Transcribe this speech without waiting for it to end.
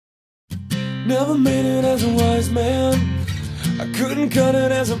Never made it as a wise man. I couldn't cut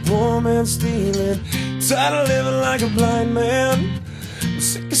it as a poor man stealing. Tired of living like a blind man. I'm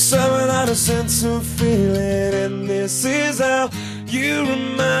sick of sight without a sense of feeling. And this is how you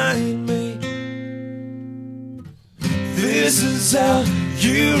remind me. This is how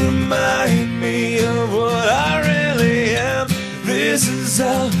you remind me of what I really am. This is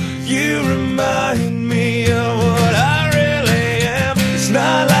how you remind me of what I really am. It's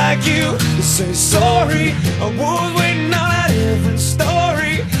not like you to say sorry. I was waiting on a different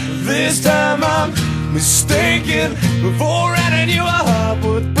story. This time I'm mistaken. Before I knew a heart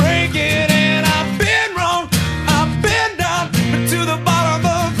worth breaking. And I've been wrong, I've been down, but to the bottom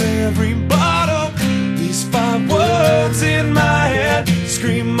of every bottle. These 5 words in my head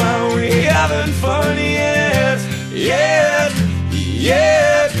scream out, we haven't fun yet. Yet,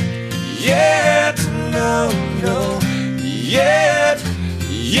 yet, yet, no, no. Yet,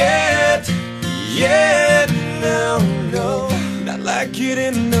 yet, yet, no, no. Not like you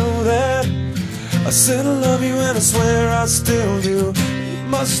didn't know that I said I love you and I swear I still do. It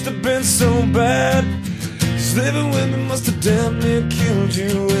must have been so bad, 'cause living with me must have damn near killed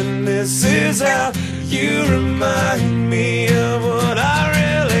you. And this is how you remind me of what I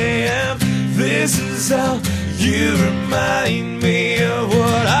really am. This is how you remind me of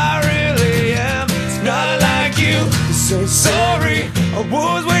what I really am. It's not like you to say sorry. I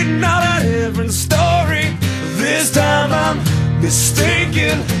was waiting on a different story. This time I'm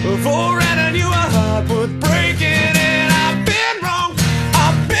mistaken. Before I knew a heart worth breaking. And I've been wrong,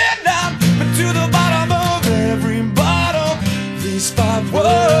 I've been down, but to the bottom of every bottle. These 5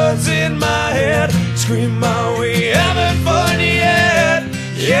 words in my head scream out, we haven't fun yet.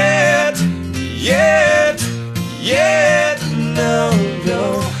 Yet, yet, yet, no, no.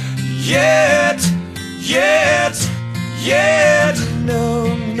 Yet, yet, yet,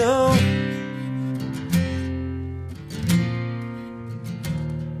 no, no.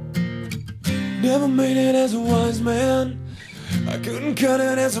 Never made it as a wise man. I couldn't cut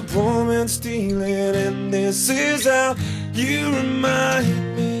it as a poor man stealing. And this is how you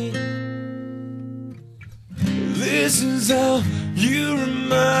remind me. This is how you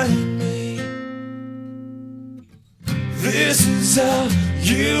remind me. This is how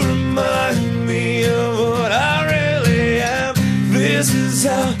you remind me of what I really am. This is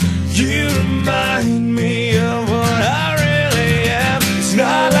how you remind me of what I really am. It's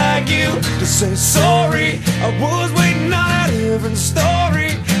not like you to say sorry. I was waiting on a different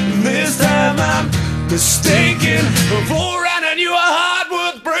story. This time I'm mistaken. Before I knew a heart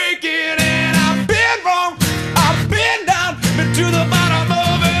worth breaking. And I've been wrong, I've been down, but to the bottom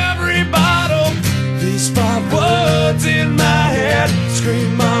of every bottle. These 5 words in my head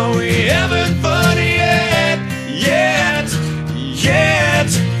scream out, we haven't fun yet. Yet, yet,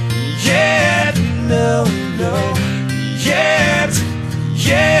 yet, no, no. Yet,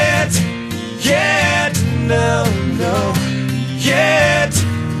 yet, yet, no, no. Yet,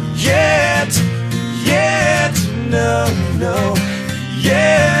 yet, yet, no, no.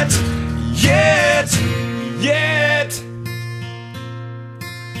 Yet, yet, yet,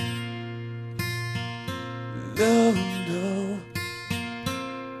 no, no.